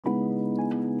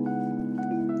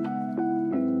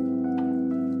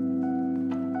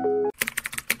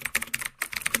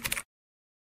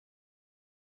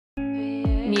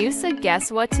Musa,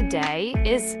 guess what today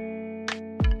is?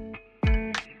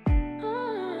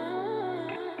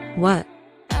 What?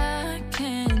 I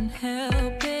can't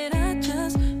help it, I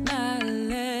just might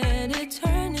let it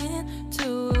turn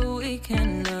into a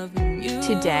weekend loving you.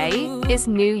 Today is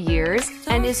New Year's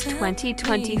and is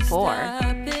 2024. Stop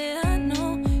it, I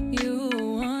know you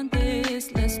want this.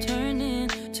 Let's turn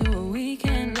into a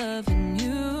weekend loving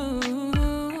you.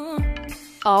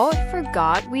 Oh, I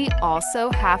forgot we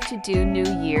also have to do New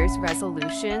Year's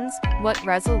resolutions. What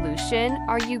resolution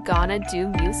are you gonna do,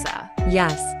 Musa?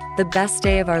 Yes, the best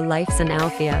day of our lives in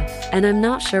Alfia, and I'm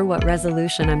not sure what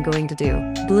resolution I'm going to do.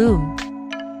 Bloom.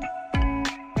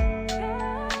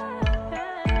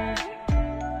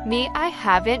 Me, I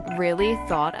haven't really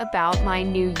thought about my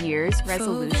New Year's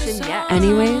resolution yet.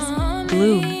 Anyways,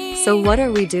 Bloom. So what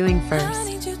are we doing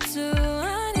first?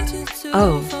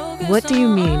 Oh, what do you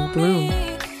mean, Bloom?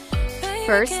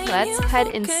 First, let's head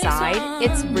inside.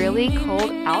 It's really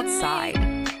cold outside.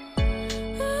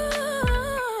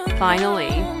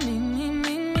 Finally,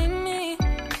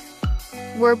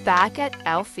 we're back at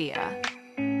Alfia.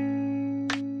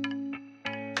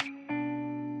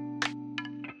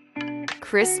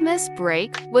 Christmas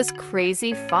break was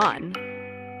crazy fun.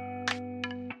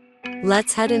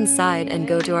 Let's head inside and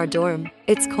go to our dorm.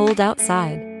 It's cold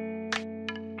outside.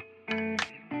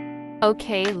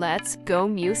 Okay, let's go,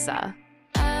 Musa.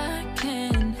 I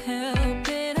can't help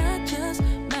it, I just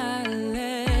might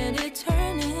let it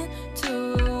turn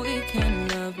into a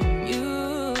weekend loving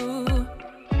you.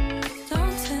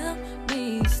 Don't tell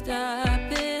me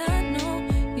stop it, I know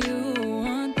you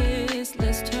want this.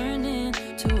 Let's turn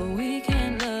into a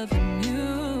weekend loving you.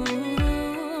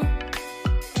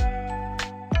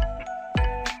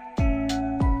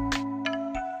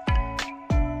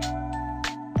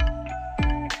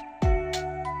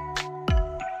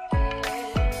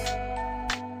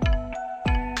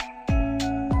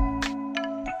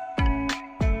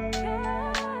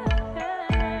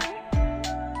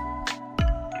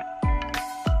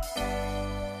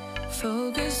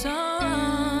 Focus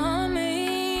on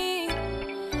me.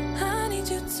 I need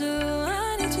you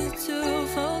to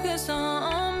focus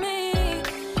on me.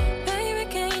 Baby,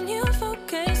 can you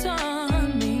focus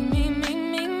on me,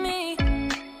 me?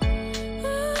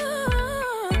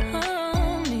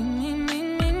 Oh,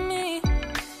 me.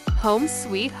 Home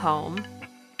sweet home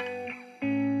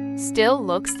still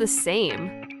looks the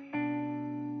same.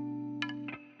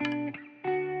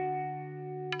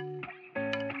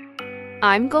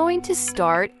 I'm going to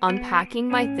start unpacking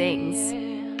my things.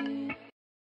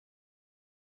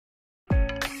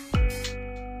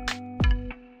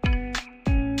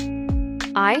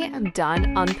 I am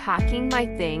done unpacking my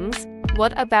things.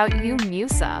 What about you,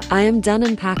 Musa? I am done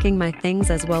unpacking my things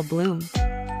as well, Bloom.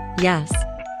 Yes.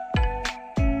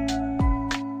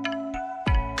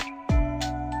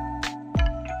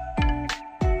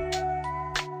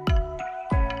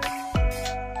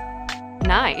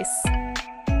 Nice.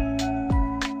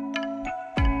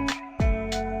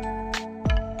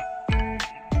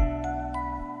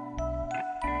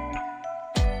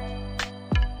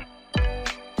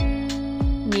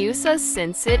 Musa,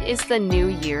 since it is the New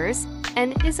Year's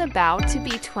and is about to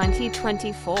be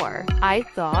 2024, I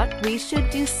thought we should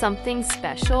do something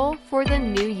special for the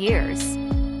New Year's.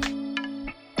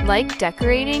 Like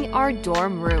decorating our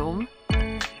dorm room,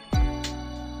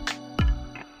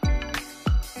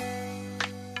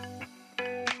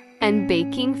 and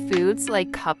baking foods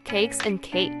like cupcakes and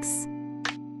cakes,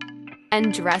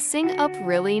 and dressing up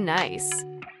really nice.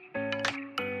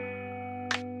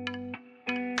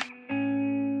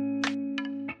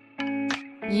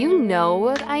 You know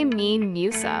what I mean,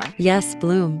 Musa. Yes,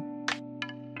 Bloom.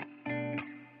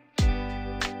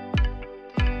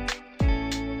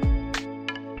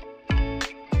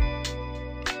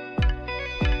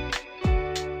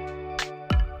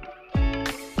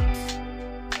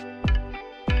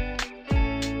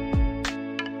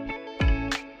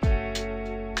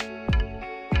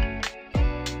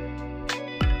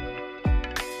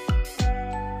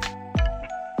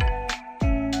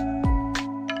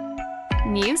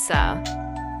 Musa.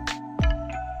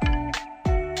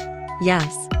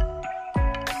 Yes.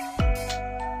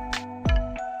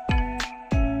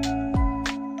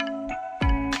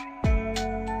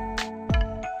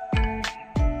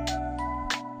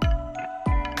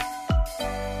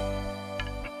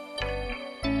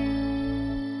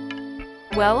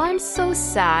 Well, I'm so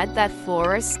sad that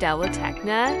Flora, Stella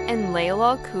Techna, and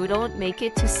Layla couldn't make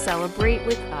it to celebrate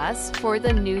with us for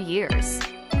the New Year's.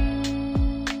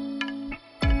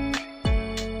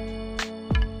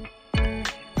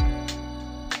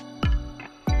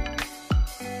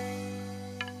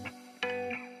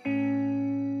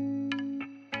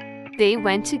 They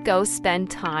went to go spend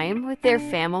time with their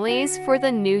families for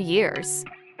the New Year's.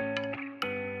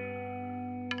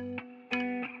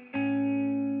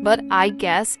 But I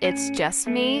guess it's just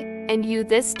me and you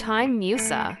this time,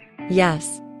 Musa.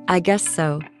 Yes, I guess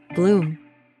so, Bloom.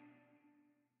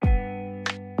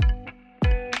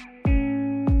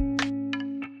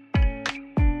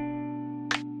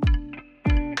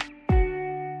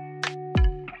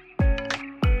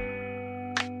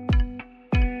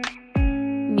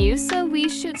 Musa, we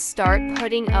should start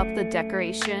putting up the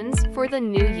decorations for the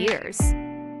New Year's.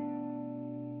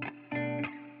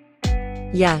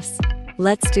 Yes,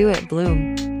 let's do it,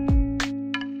 Bloom.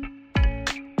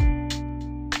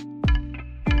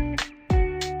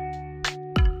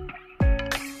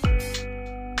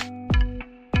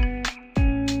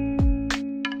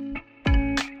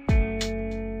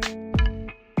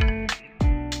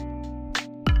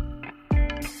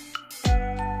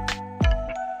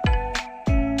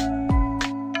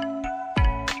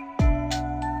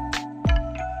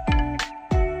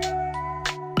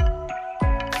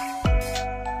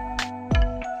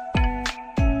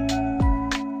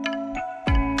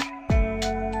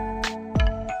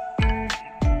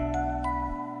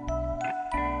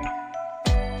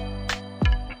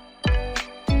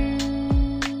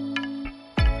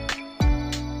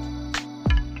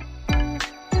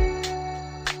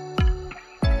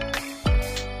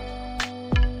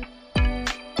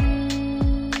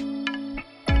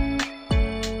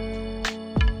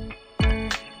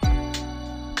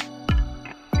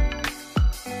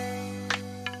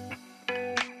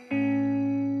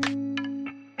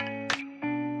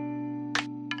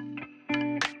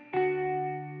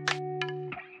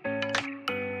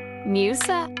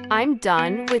 Musa, I'm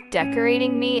done with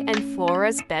decorating me and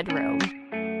Flora's bedroom.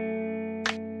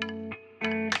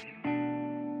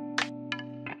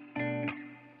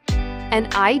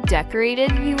 And I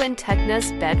decorated you and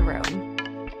Tekna's bedroom.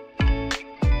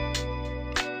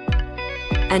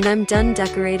 And I'm done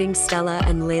decorating Stella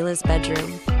and Layla's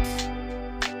bedroom.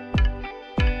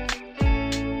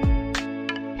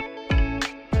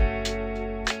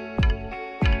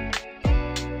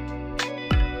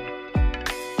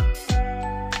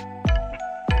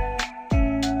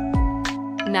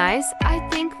 Nice, I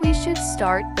think we should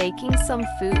start baking some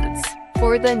foods.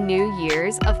 For the New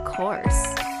Year's, of course.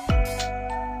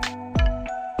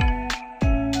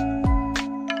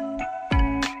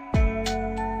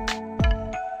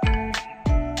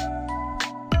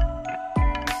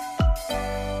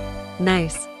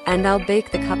 Nice, and I'll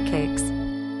bake the cupcakes.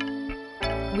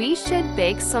 We should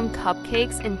bake some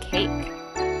cupcakes and cake.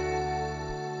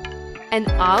 And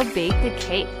I'll bake the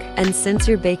cake. And since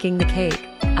you're baking the cake,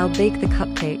 I'll bake the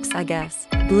cupcakes, I guess.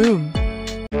 Bloom.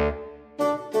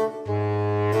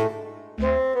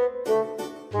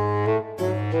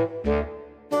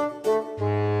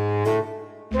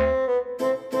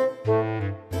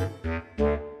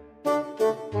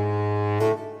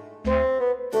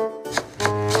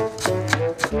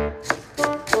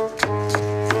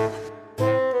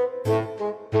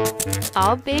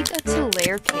 I'll bake a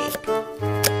two-layer cake.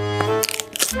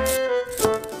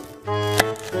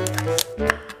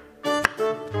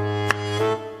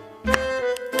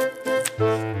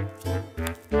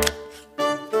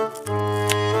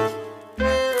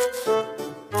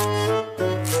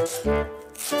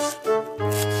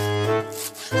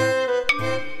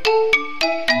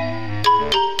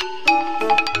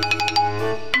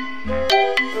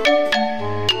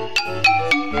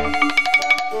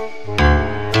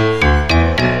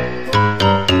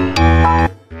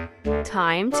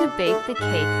 Time to bake the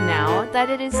cake now that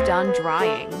it is done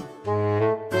drying.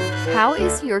 How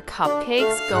is your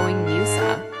cupcakes going,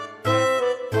 Musa?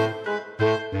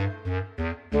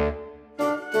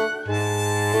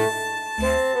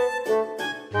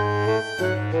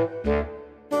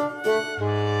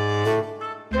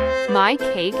 My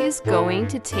cake is going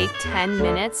to take 10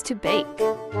 minutes to bake.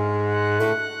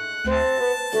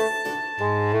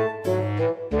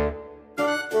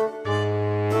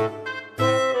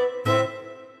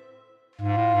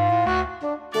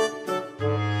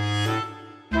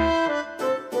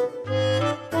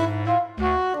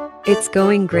 It's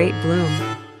going great, Bloom.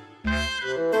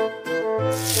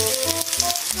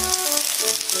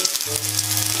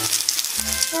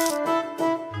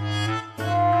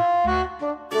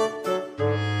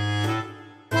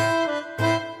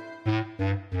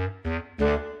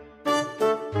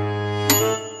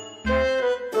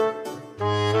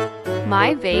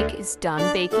 My bake is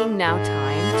done baking, now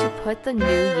time to put the New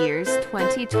Year's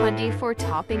 2024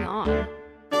 topping on.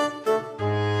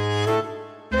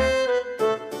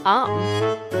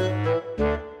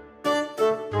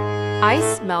 I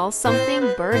smell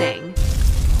something burning.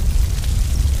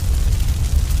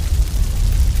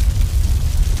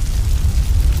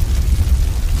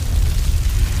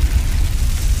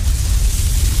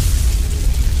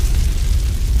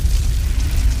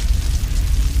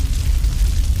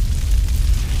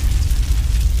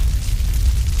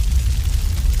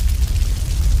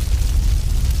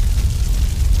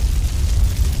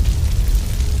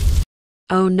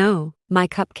 Oh no, my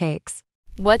cupcakes.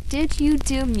 What did you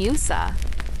do, Musa?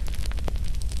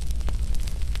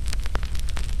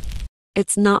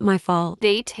 It's not my fault.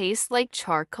 They taste like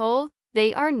charcoal.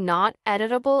 They are not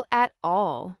editable at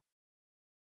all.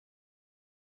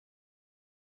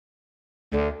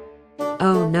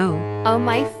 Oh no. Oh,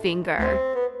 my finger.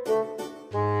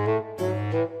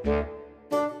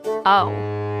 Oh,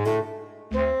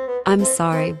 I'm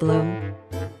sorry, Bloom.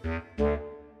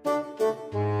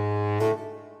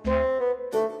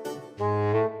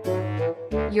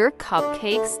 your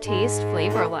cupcakes taste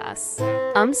flavorless.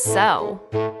 So.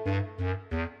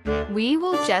 We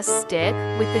will just stick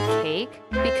with the cake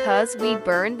because we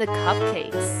burned the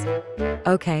cupcakes.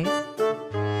 Okay.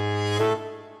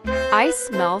 I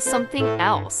smell something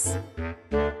else.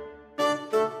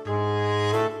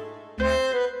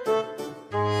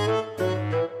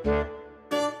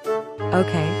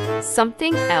 Okay.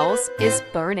 Something else is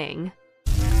burning.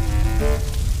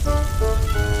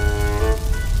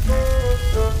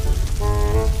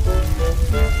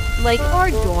 Like our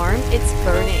dorm, it's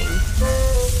burning.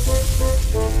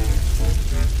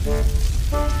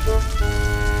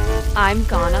 I'm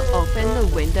gonna open the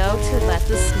window to let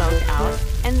the smoke out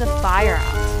and the fire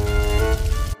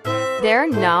out. There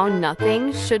now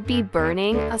nothing should be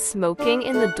burning or smoking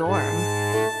in the dorm.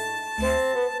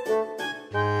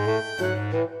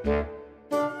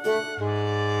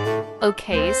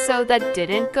 Okay, so that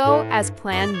didn't go as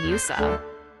planned, Musa.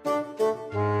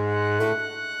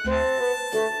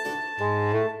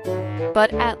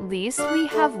 But at least we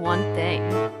have one thing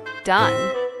done.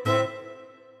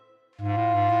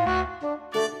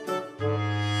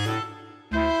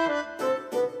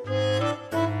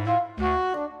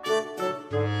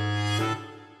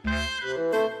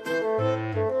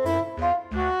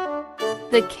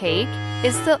 The cake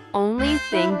is the only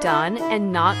thing done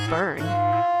and not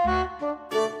burned.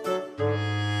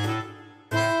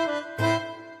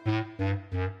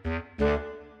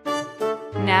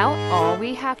 Now all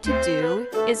we have to do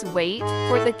is wait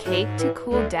for the cake to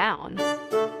cool down.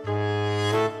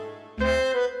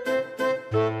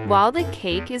 While the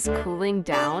cake is cooling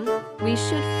down, we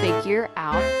should figure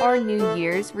out our New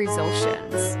Year's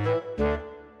resolutions.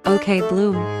 Okay,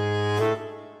 Bloom.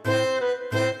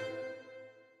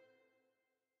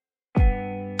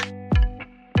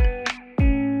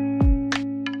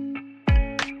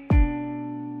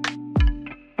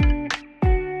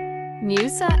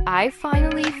 Musa, I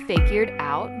finally figured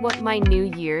out what my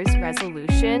New Year's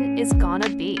resolution is gonna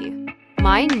be.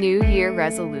 My New Year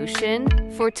resolution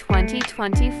for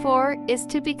 2024 is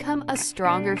to become a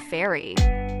stronger fairy.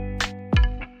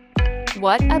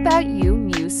 What about you,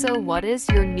 Musa? What is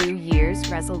your New Year's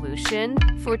resolution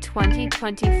for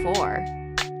 2024?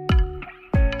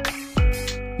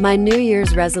 My New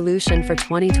Year's resolution for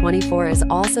 2024 is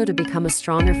also to become a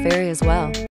stronger fairy as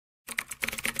well.